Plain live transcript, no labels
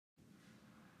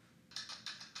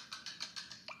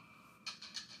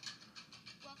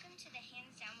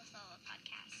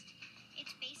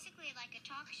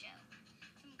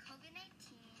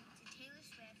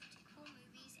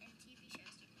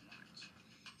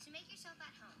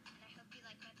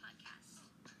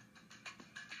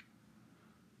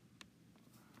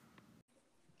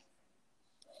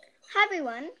Hi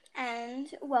everyone, and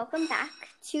welcome back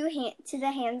to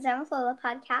the Hands Down with Lola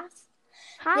podcast.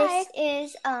 Hi. This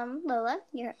is Lola.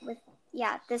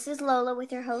 This is Lola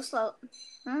with your host Lola.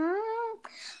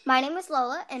 My name is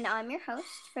Lola, and I'm your host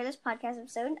for this podcast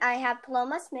episode. I have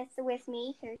Paloma Smith with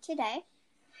me here today.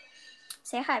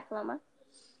 Say hi, Paloma.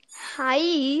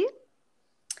 Hi.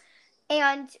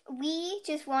 And we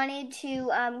just wanted to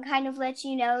kind of let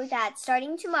you know that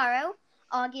starting tomorrow,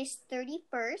 August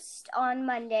 31st,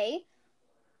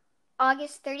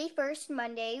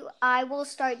 I will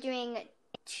start doing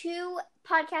 2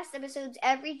 podcast episodes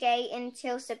every day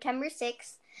until September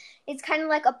 6th. It's kind of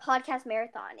like a podcast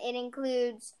marathon. It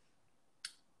includes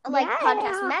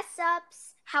podcast mess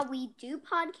ups, how we do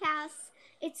podcasts.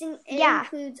 It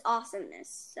includes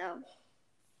awesomeness. So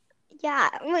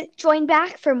join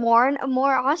back for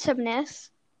more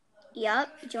awesomeness.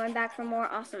 Yep, join back for more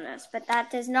awesomeness. But that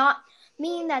does not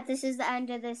mean that this is the end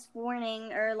of this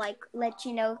warning or let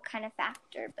you know kind of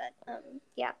factor. But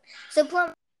yeah. So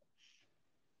Plum,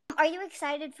 are you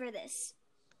excited for this?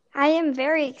 I am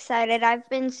very excited. I've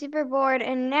been super bored,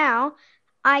 and now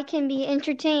I can be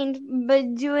entertained by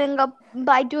doing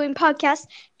podcasts,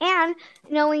 and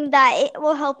knowing that it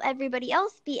will help everybody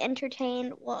else be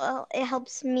entertained. Well, it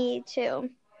helps me too.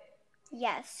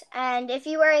 Yes, and if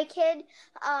you are a kid,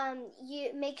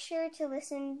 you make sure to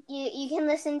listen. You can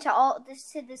listen to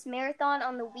this marathon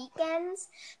on the weekends,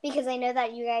 because I know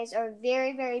that you guys are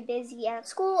very, very busy at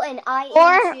school, and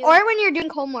or when you're doing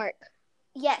homework.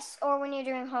 Yes, or when you're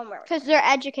doing homework, because they're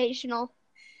educational.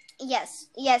 Yes,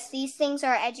 these things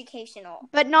are educational,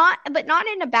 but not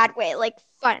in a bad way, like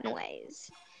fun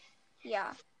ways.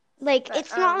 Yeah.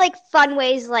 It's not like fun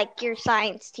ways like your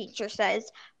science teacher says.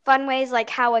 Fun ways like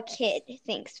how a kid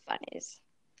thinks fun is.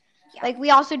 Yeah. We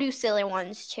also do silly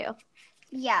ones too.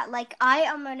 Yeah,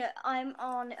 I'm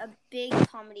on a big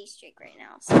comedy streak right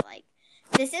now. So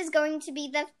this is going to be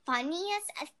the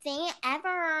funniest thing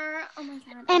ever. Oh my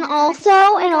god. And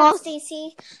also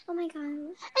Stacy. Oh my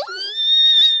god.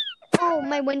 Oh,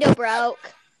 my window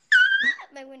broke.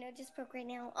 My window just broke right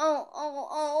now.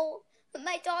 Oh.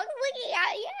 My dog's looking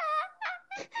at you.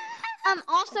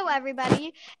 Also,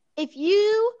 everybody, if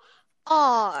you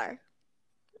are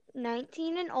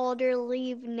 19 and older,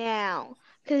 leave now.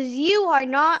 Because you are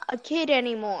not a kid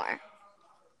anymore.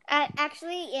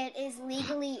 Actually, it is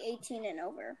legally 18 and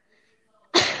over.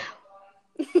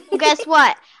 Well, guess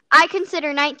what? I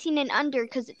consider 19 and under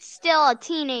because it's still a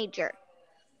teenager.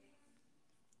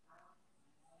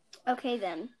 Okay,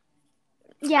 then.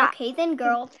 Yeah. Okay, then,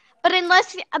 girl. But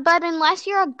unless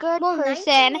you're a good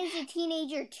person. 19 is a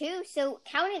teenager too, so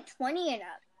count it 20 and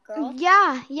up, girl.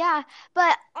 Yeah.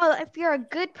 But if you're a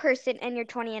good person and you're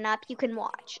 20 and up, you can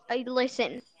watch.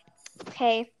 Listen.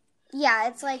 Okay. Yeah,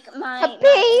 it's like my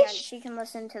aunt. She can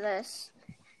listen to this.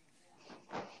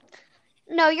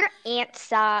 No, your aunt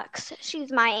sucks.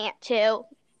 She's my aunt too.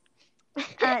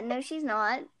 No, she's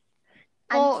not.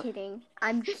 I'm kidding.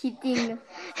 I'm kidding.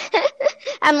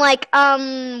 I'm like,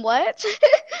 what?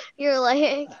 You're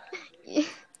like...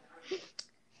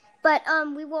 But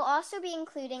we will also be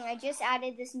including, I just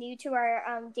added this new to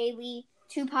our daily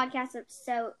 2 podcast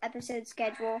episode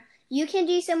schedule. You can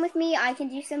do some with me. I can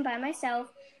do some by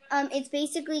myself. It's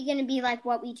basically going to be like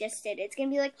what we just did. It's going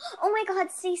to be like, oh my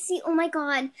god, Stacey, oh my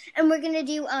god. And we're going to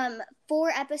do 4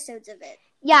 episodes of it.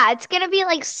 Yeah, it's going to be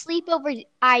like sleepover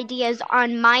ideas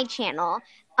on my channel.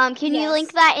 Can you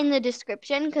link that in the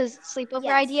description? Because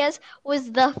sleepover ideas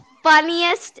was the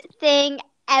funniest thing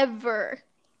ever.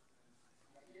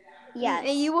 Yes.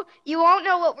 You won't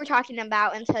know what we're talking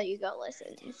about until you go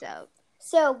listen.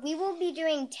 So we will be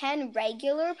doing 10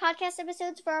 regular podcast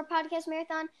episodes for our podcast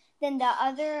marathon. Then the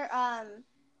other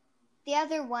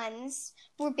ones,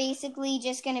 we're basically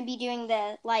just going to be doing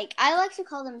I like to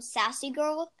call them sassy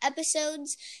girl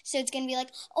episodes. So it's going to be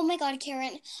like, oh my god,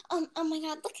 Karen. Oh my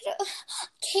god, look at her.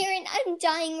 Karen, I'm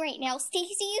dying right now.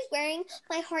 Stacy is wearing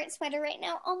my heart sweater right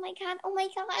now. Oh my god.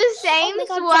 The same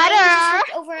sweater. Just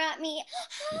looked over at me.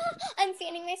 I'm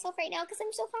fanning myself right now because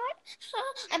I'm so hot.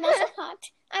 I'm also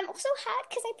hot. I'm so hot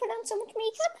because I put on so much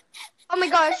makeup. Oh my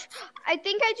gosh, I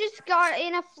think I just got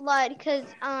in a flood because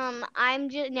I'm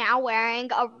just now wearing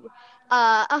a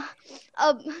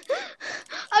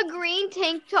green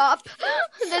tank top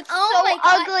that's so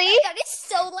ugly. That is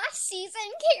so last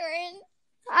season, Karen.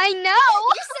 I know.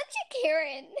 You're such a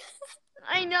Karen.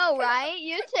 I know, right?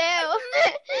 You too.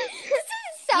 This is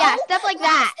so stuff like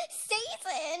that.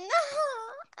 Season.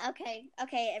 Okay,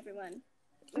 everyone.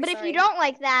 But if you don't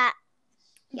like that,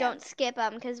 don't skip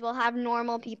them because we'll have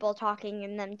normal people talking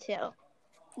in them too.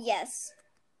 Yes.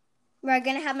 We're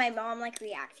going to have my mom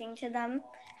reacting to them.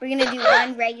 We're going to do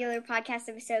one regular podcast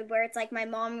episode where it's like my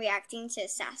mom reacting to a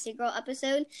Sassy Girl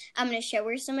episode. I'm going to show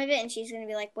her some of it, and she's going to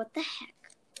be like, what the heck?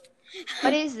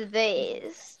 What is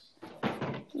this?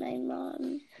 My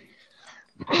mom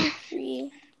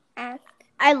react.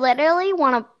 I literally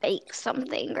want to bake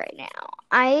something right now.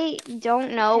 I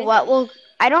don't know what will.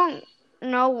 I don't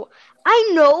know. I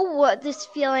know what this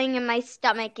feeling in my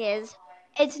stomach is.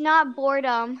 It's not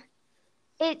boredom.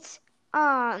 It's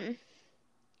I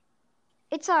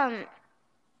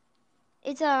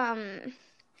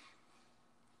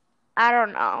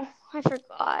don't know. I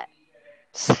forgot.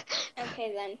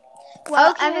 Okay, then.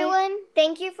 Well, Okay. everyone,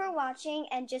 thank you for watching,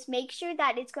 and just make sure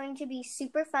that it's going to be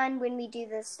super fun when we do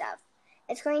this stuff.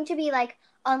 It's going to be, like,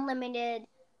 unlimited,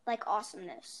 like,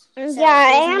 awesomeness. So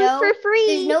Yeah, and for free.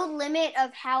 There's no limit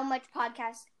of how much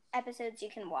podcast episodes you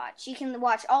can watch. You can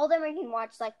watch all of them, or you can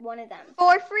watch, like, one of them.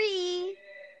 For free.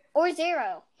 Or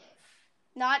 0.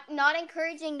 Not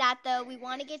encouraging that, though. We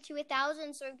want to get to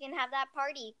 1,000 so we can have that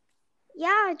party.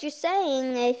 Yeah, just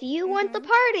saying, if you want the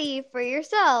party for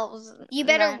yourselves, You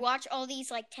better watch all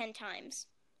these, like, 10 times.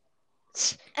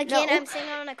 Again, No. I'm saying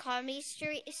on a comedy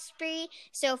spree,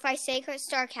 so if I say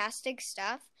sarcastic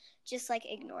stuff, just, like,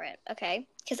 ignore it, okay?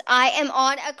 Because I am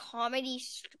on a comedy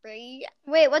spree.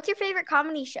 Wait, what's your favorite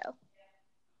comedy show?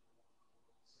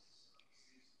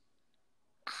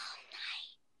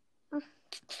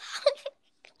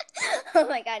 Oh,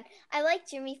 my God. I like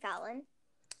Jimmy Fallon,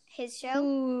 his show,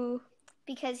 Ooh.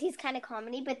 because he's kind of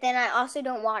comedy, but then I also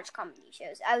don't watch comedy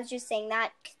shows. I was just saying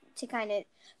that to kind of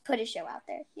put a show out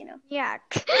there, you know? Yeah.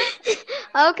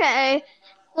 Okay.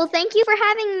 Well, thank you for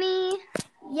having me.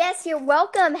 Yes, you're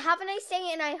welcome. Have a nice day,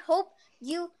 and I hope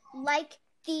you like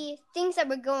the things that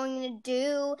we're going to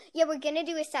do. Yeah, we're going to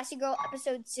do a Sassy Girl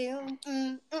episode soon.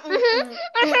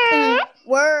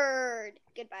 Word.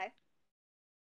 Goodbye.